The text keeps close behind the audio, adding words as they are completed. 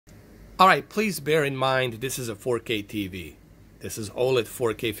Alright, please bear in mind this is a 4K TV. This is OLED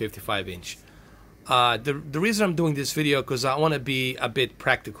 4K 55 inch. The reason I'm doing this video because I want to be a bit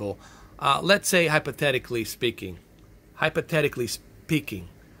practical. Let's say hypothetically speaking,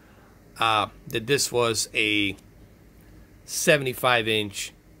 that this was a 75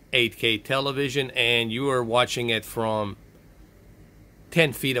 inch 8K television and you are watching it from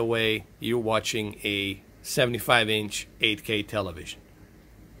 10 feet away. You're watching a 75 inch 8K television.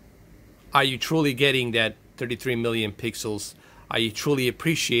 Are you truly getting that 33 million pixels? Are you truly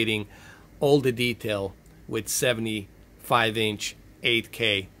appreciating all the detail with 75 inch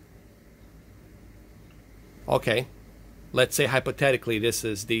 8K? Okay, let's say hypothetically this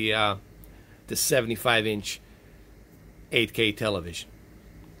is the 75 inch 8K television.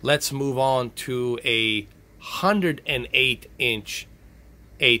 Let's move on to a 108 inch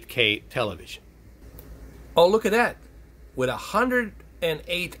 8K television. Oh, look at that. With a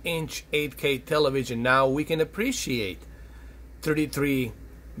 108 inch 8K television, now we can appreciate 33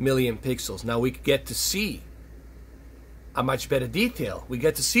 million pixels. Now we get to see a much better detail. We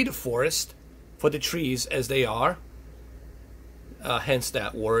get to see the forest for the trees as they are. Hence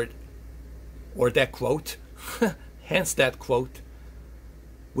that word, or that quote. Hence that quote.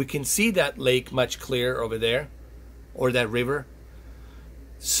 We can see that lake much clearer over there, or that river.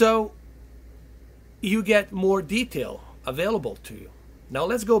 So you get more detail available to you. Now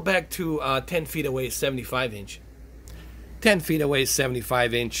let's go back to 10 feet away 75 inch. 10 feet away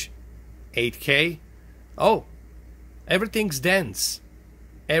 75 inch 8K. Oh, everything's dense.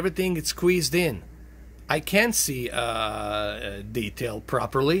 Everything is squeezed in. I can't see detail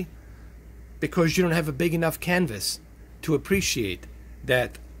properly because you don't have a big enough canvas to appreciate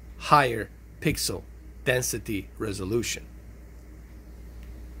that higher pixel density resolution.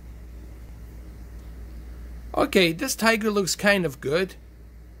 Okay, this tiger looks kind of good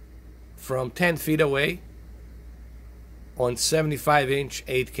from 10 feet away on 75 inch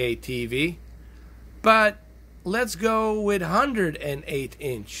 8K TV, but let's go with 108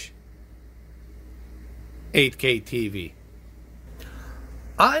 inch 8K TV.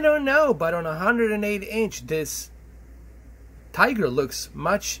 I don't know, but on 108 inch this tiger looks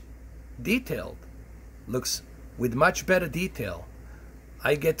much detailed, looks with much better detail.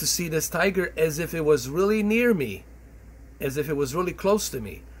 I get to see this tiger as if it was really near me, as if it was really close to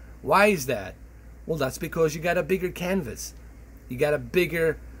me. Why is that? Well, that's because you got a bigger canvas. You got a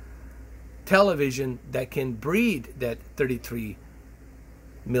bigger television that can breed that 33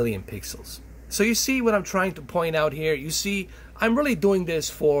 million pixels. So you see what I'm trying to point out here? You see, I'm really doing this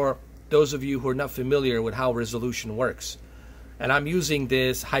for those of you who are not familiar with how resolution works. And I'm using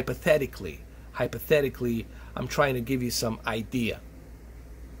this hypothetically. Hypothetically, I'm trying to give you some idea.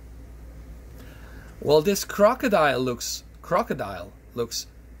 Well, this crocodile looks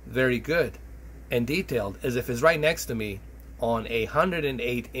very good and detailed, as if it's right next to me on a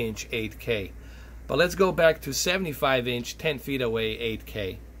 108 inch 8K. But let's go back to 75 inch 10 feet away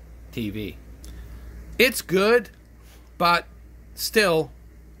 8K TV. It's good, but still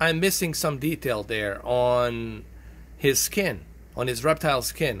I'm missing some detail there on his skin, on his reptile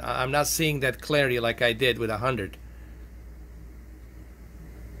skin. I'm not seeing that clarity like I did with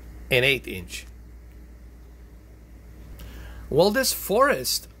 108 inch. Well, this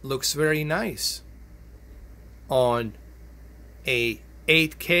forest looks very nice on a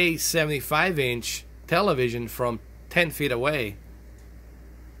 8K 75 inch television from 10 feet away.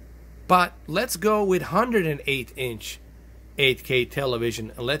 But let's go with 108 inch 8K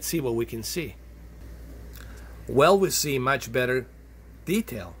television and let's see what we can see. Well, we see much better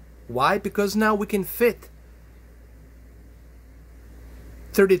detail. Why? Because now we can fit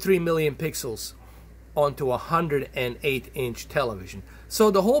 33 million pixels onto a 108 inch television.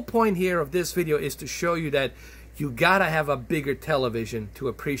 So the whole point here of this video is to show you that you gotta have a bigger television to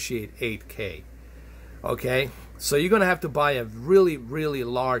appreciate 8K. Okay, so you're gonna have to buy a really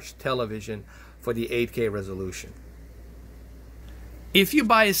large television for the 8K resolution. If you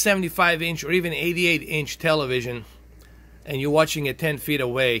buy a 75 inch or even 88 inch television and you're watching it 10 feet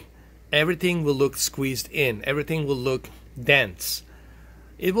away, everything will look squeezed in. Everything will look dense.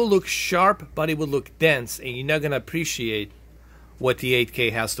 It will look sharp, but it will look dense, and you're not going to appreciate what the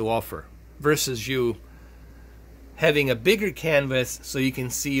 8K has to offer, versus you having a bigger canvas so you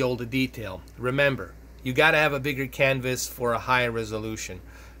can see all the detail. Remember, you got to have a bigger canvas for a higher resolution.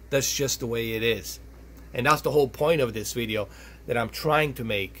 That's just the way it is. And that's the whole point of this video that I'm trying to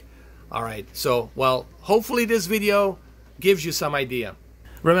make. Alright, so, well, hopefully this video gives you some idea.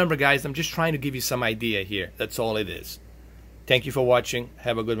 Remember, guys, I'm just trying to give you some idea here. That's all it is. Thank you for watching.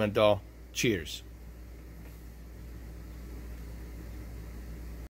 Have a good one, doll. Cheers.